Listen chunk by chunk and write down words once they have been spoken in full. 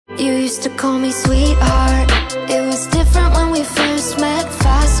You used to call me sweetheart. It was different when we first met.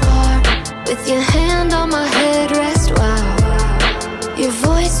 Fast car with your hand on my headrest. Wow, your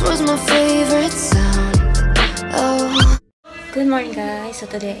voice was my favorite sound. Oh. Good morning guys. So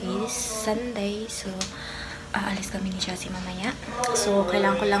today is Sunday. So aalis kami ni Chelsea mamaya. So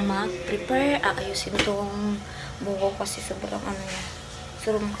kailangan ko lang mag-prepare. Aayusin tong buko kasi sobrang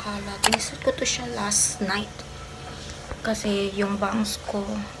sobrang kalat. Inisot ko to siya last night. Kasi yung bangs ko,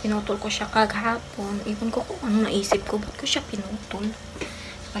 pinutol ko siya kaghapon. Ibon ko kung ano naisip ko, ba't ko siya pinutol?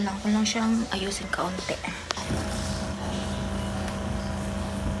 Kailangan ko lang siyang ayusin kaunti.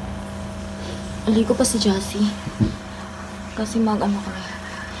 Aligo pa si Jassy. Kasi kami.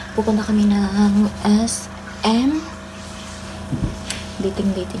 Pupunta kami ng SM.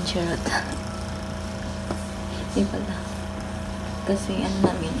 Dating charot. Di pala. Kasi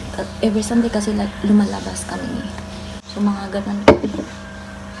namin, every Sunday kasi lumalabas kami. So, mga ganun.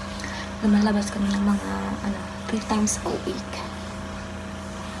 Lumalabas kami ng mga, 3 times a week.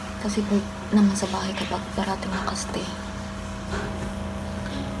 Kasi good naman sa bahay kapag parating nakastay.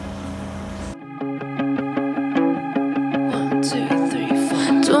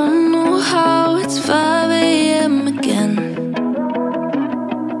 Don't know how it's 5 AM again.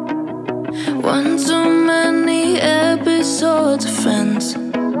 One too many episodes of Friends.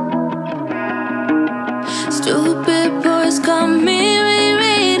 Stupid boys got me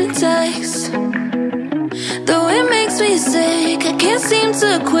rereading texts. Though it makes me sick, I can't seem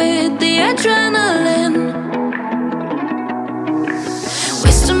to quit the adrenaline.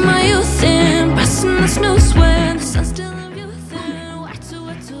 Wasting my youth in pressing the snooze when the sun's still in view thin. Why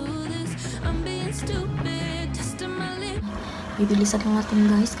do this? I'm being stupid, testing my lip. Bibilisan lang natin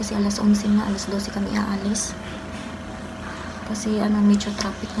guys kasi alas 11 na, alas 12 kami aalis. Kasi medyo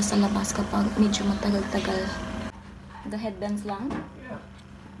traffic na sa labas kapag medyo matagal-tagal. The headbands lang?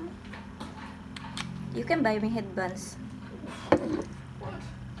 You can buy me headbands.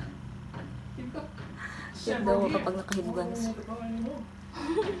 Cute daw kapag naka-headbands.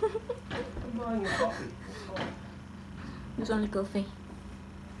 It's only coffee.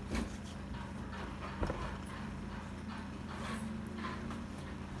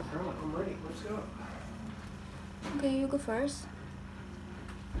 I'm ready. Let's go. Okay, you go first.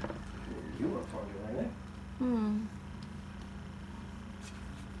 You were talking right now.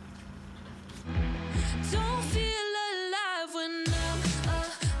 Don't feel alive when I'm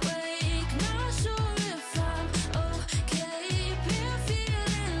awake. Not sure if I'm okay. Been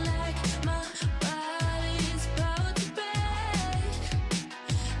feeling like my body's about to break.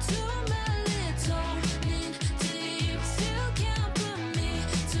 Too melatonin deep, still can't put me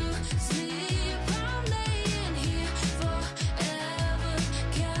to sleep. I'm laying here forever,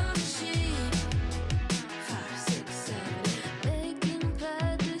 counting sheep. 5, 6, 7, making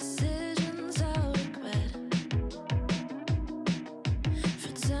bad decisions out of bed.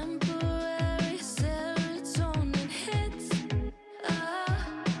 For temporary serotonin hits.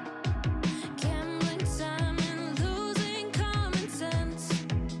 Gambling time and losing common sense.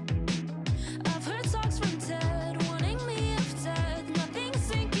 I've heard talks from Ted warning me of death. Nothing's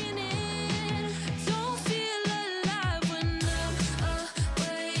sinking in. Don't feel alive when I'm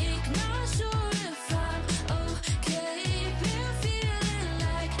awake. Not sure if I'm okay. Been feeling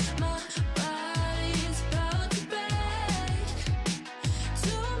like my body's about to break.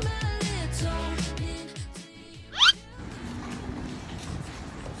 Too melatonin.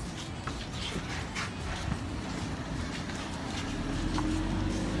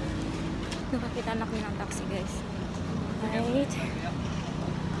 Nakakita na kami ng taxi guys. Right.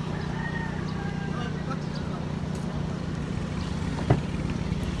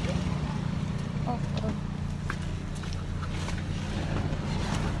 Oh.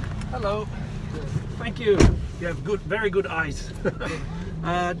 Hello. Thank you. You have very good eyes.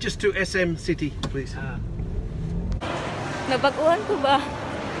 Just to SM City, please. Nabaguhan ko ba?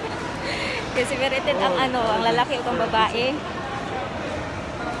 Kasi merited ang ang lalaki o ang babae.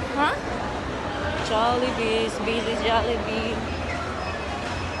 Ha? Jollibee's, busy Jollibee.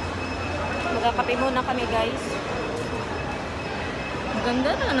 Magkakape muna kami guys. Ang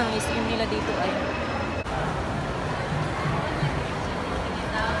ganda na ng SM nila dito ay.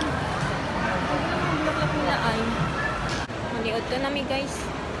 Ang nila ay. Maniod ka namin guys.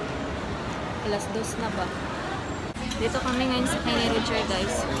 Alas 2 na ba? Dito kami ngayon sa kay Roger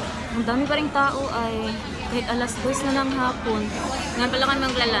guys. Ang dami pa ring tao ay kahit alas 2 na ng hapon. Ngayon pala kami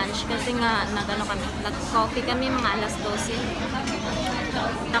magla-lunch kasi nga nag-coffee kami mga alas 12.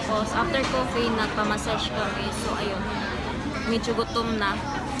 Tapos after coffee nagpa-massage kami. So ayun. Medyo gutom na.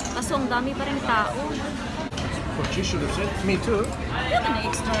 Kaso ang dami pa ring tao. What you should have said. Me too. You have an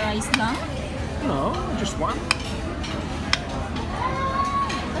extra rice lang? No, just one.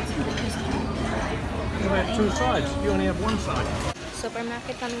 That's good. You have two sides. You only have one side.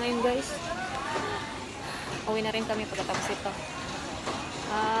 Supermarket kami ngayon, guys. Uwi na rin kami pagkatapos ito.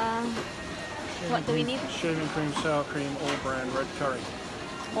 What do we need? Shaving cream, sour cream, all brand, red curry.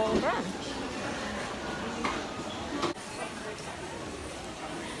 All brand.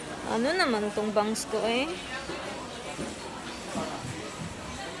 Ano naman tong bangs ko eh?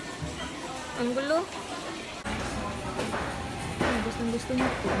 Ang gulo. Gusto niyo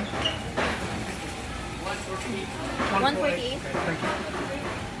ito. 148. Thank you.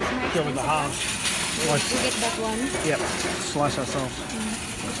 Go with the halves. You get that one? Yep. Slice ourselves.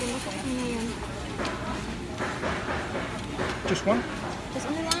 Gusto ko na yan. Just one? Just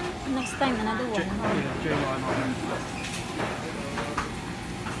only one? Next time, another one. Yeah, J-line.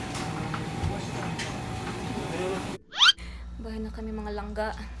 Bahay na kami mga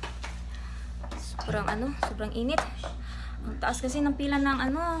langga. Sobrang init. Ang taas kasi ng pila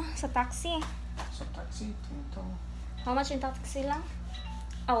ng sa taxi. Sa taxi? How much in taxi lang?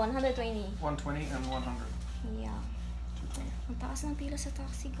 120. 120 and 100. Yeah. 220. Ang taas ng pila sa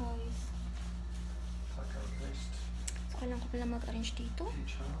taxi, guys. So, kailangan ko pala mag-arrange dito.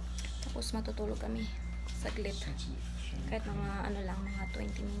 Tapos matutulog kami. Saglit. Kahit mga mga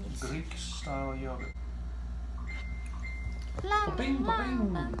 20 minutes. Greek style yogurt.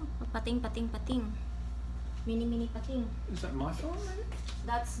 Pating. Pating. Mini pating. Is that my phone?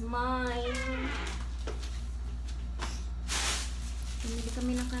 That's mine. Pumili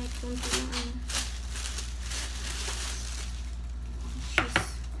kami ng kahit konti lang cheese.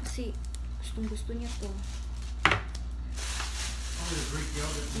 Kasi gusto niya to.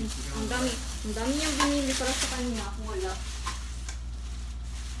 Ang dami niyang binili para sa kanya. Ako wala.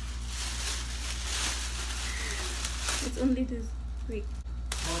 It's only this Greek.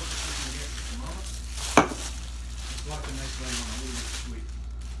 Like a nice lemon, a little bit sweet.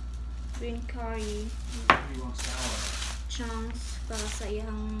 Green curry. You want sour? Chunks para sa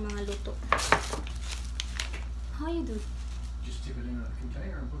iyang mga luto. How you do? Just dip it in a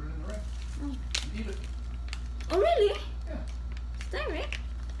container and put it in the rack. Oh. Eat it. Oh really? Yeah. It's direct?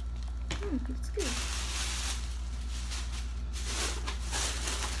 It's good.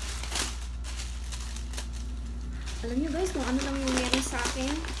 Alam niyo guys kung ano lang yung meron sa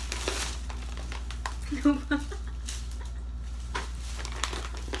akin? Ano ba?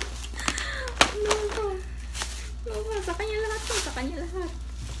 Sa kanya lahat to. Sa kanya lahat.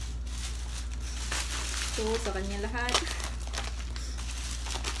 So, sa kanya lahat.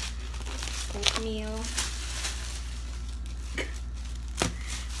 Oatmeal.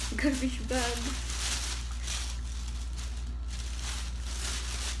 Garbage bag.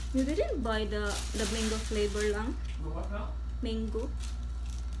 You didn't buy the mango flavor lang? What now? Mango.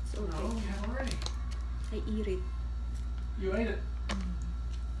 It's okay. No, you have already. I eat it. You ate it.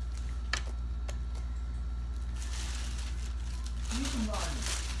 You can buy it.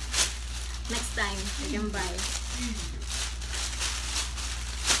 Next time, I can buy.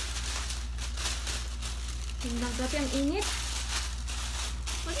 Tingnan grabe ang init.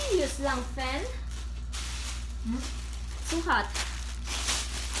 What do you use lang? Fan? So hot.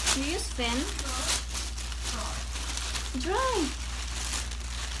 You use fan? Dry.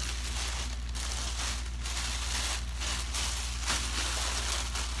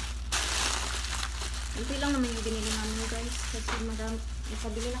 Ito lang naman yung binili namin guys. Kasi madami.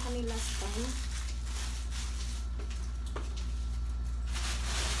 Ikabili na kami last time.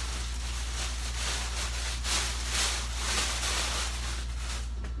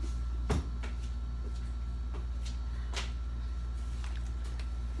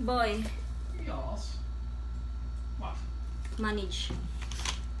 Boy. Yes. What? Manage.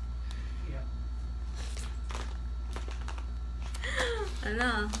 Yeah.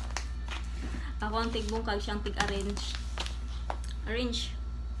 Ano? Ako ang tigbungkag, siyang tig-arrange. Arrange.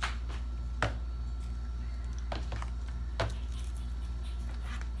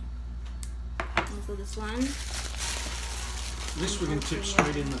 Also this one. This we can tip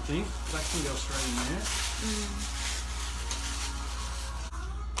straight in the thing. That can go straight in there.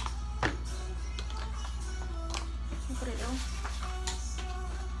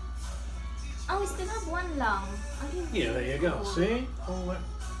 Oh, we still have one lang. Yeah, there you go. See? All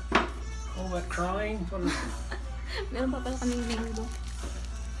that crying. Meron pa pala kaming mango.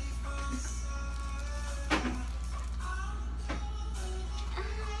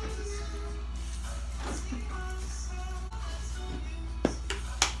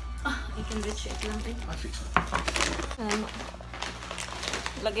 I can reach it lang eh. I fix it.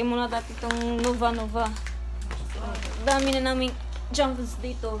 Lagay muna natin itong Nova. Dami na naming junk foods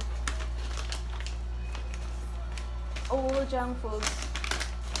dito. All junk foods.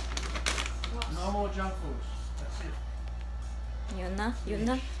 No more junk foods. That's it. Yun na, yun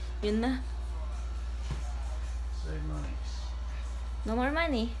na, yun na. Save money. No more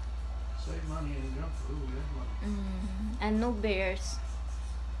money. Save money in junk food. Ooh, good money. And no beers.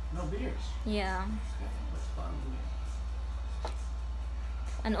 No beers. Yeah. Okay, that's fun.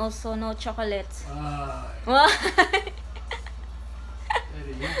 And also no chocolates. Why?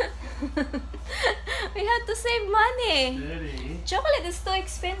 We had to save money. Daddy. Chocolate is too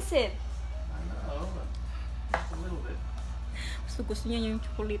expensive. I know, but just a little bit. Gusto niya yung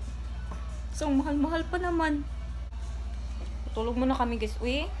chocolate. So, mahal-mahal pa naman. Tulog muna kami guys.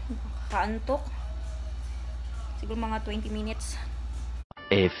 Uy, kaantok. Siguro mga 20 minutes.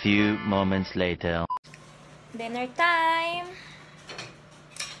 A few moments later. Dinner time.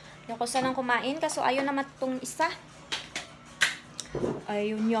 Yung ko sanang kumain, kaso ayaw naman itong isa.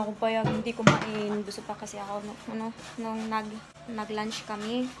 Ayaw niya ako pa yung hindi kumain. Gusto pa kasi ako nung nag-lunch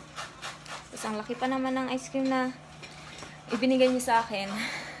kami. Tapos ang laki pa naman ng ice cream na ibinigay niya sa akin.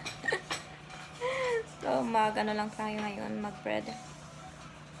 So, ano lang tayo ngayon, mag-bread.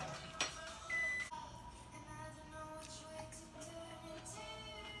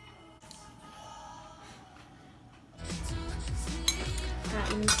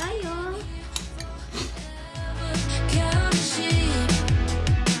 Kain tayo.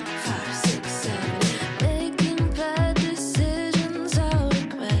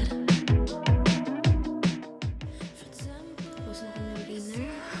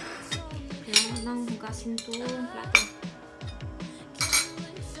 Into plato.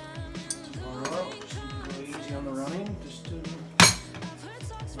 Alright, just go easy on the running. Just to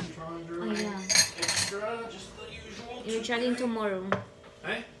try and do yeah. extra, just the usual. You're jogging tomorrow.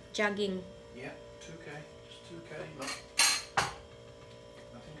 Hey? Jogging. Yeah, 2K. Just 2K.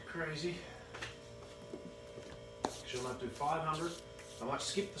 Nothing crazy. Actually, I might do 500. I might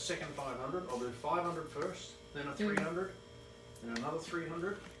skip the second 500. I'll do 500 first, then a 300, then another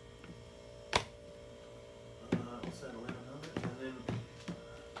 300. What's that, 1100?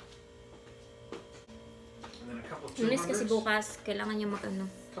 And then a couple of 200s. Lunes kasi bukas, kailangan niya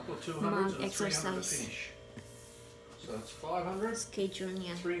Couple of 200s and a 300 to exercise. finish. So that's 500. Schedule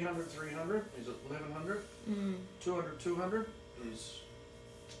niya. 300, 300 is 1100. 200, 200 is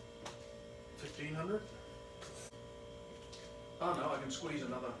 1500. Oh no, I can squeeze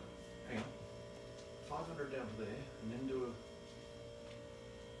another. Hang on. 500 down to there, and then do a.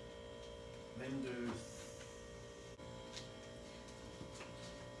 Then do.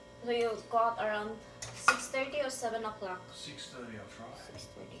 So you got around 6:30 or 7 o'clock? 6:30. I'll try.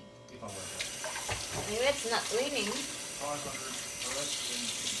 6:30. If I wake up. Anyway, it's not raining. 500. The rest in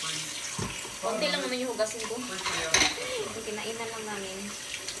free. Kunti lang naman yung hugasin ko. Free 3 hours. Yung kinainan lang namin.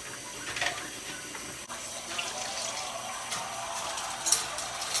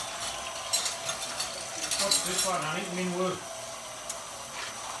 What's this one, honey? Minwoo.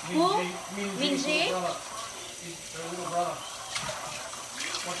 Who? Minji's Minji? little brother. He's their little brother.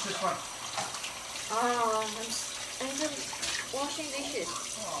 What's this one? I'm just washing dishes.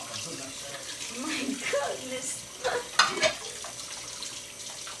 Oh, my goodness. My goodness.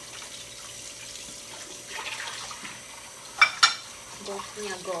 Golf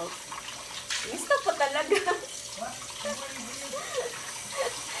niya, golf. Gusto pa talaga. What?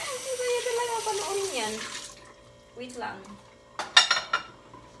 Gusto niya talaga panoorin yan. Wait lang.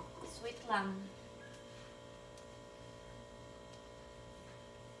 Sweet lang.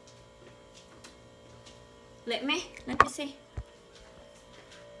 Let me see.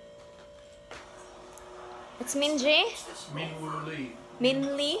 It's Minji? Minwoo Lee.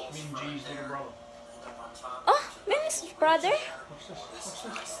 Min Lee? Minji's little brother. Oh, Min's brother? What's this? What's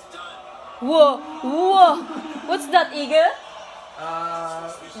this? Whoa! Whoa! What's that, eagle?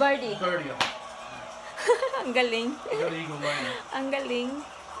 Birdie. Birdie. Ang galing. Good eagle lane. Ang galing.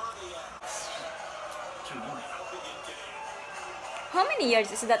 Too good. How many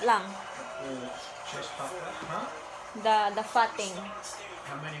years is that lang? Chest puff, huh? The fatting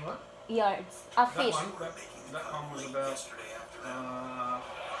How many what? yards. That Fish. one, that one was about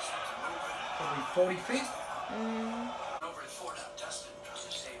probably 40 feet.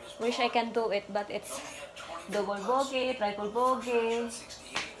 Wish I can do it, but it's double bogey, triple bogey.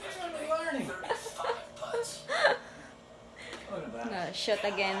 Learning. Look at that. Shot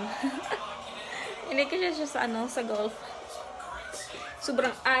again. Hindi ko siya sa golf.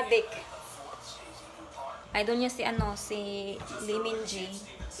 Sobrang addict. Idol niya si Lee Minji.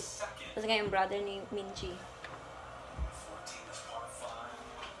 Tapos nga yung brother ni Minji.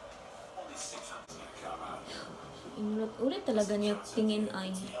 Ulit talaga niya tingin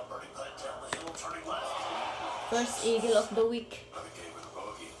ay. First eagle of the week.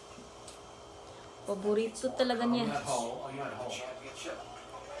 Paborito talaga niya.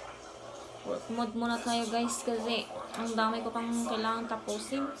 Work mode muna tayo guys kasi ang dami ko pang kailangan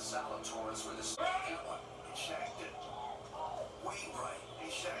tapusin.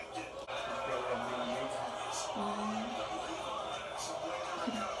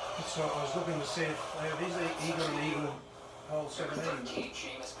 So I was looking to see if these are eagle and eagle hole 17.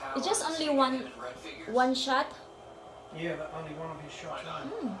 It's just only one shot. Yeah, but only one of his shots.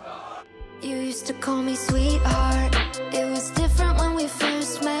 You used to call me sweetheart. It was different when we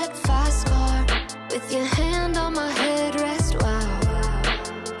first met. Fast car with your hand on my headrest. Wow,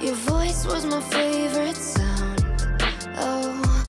 your voice was my favorite.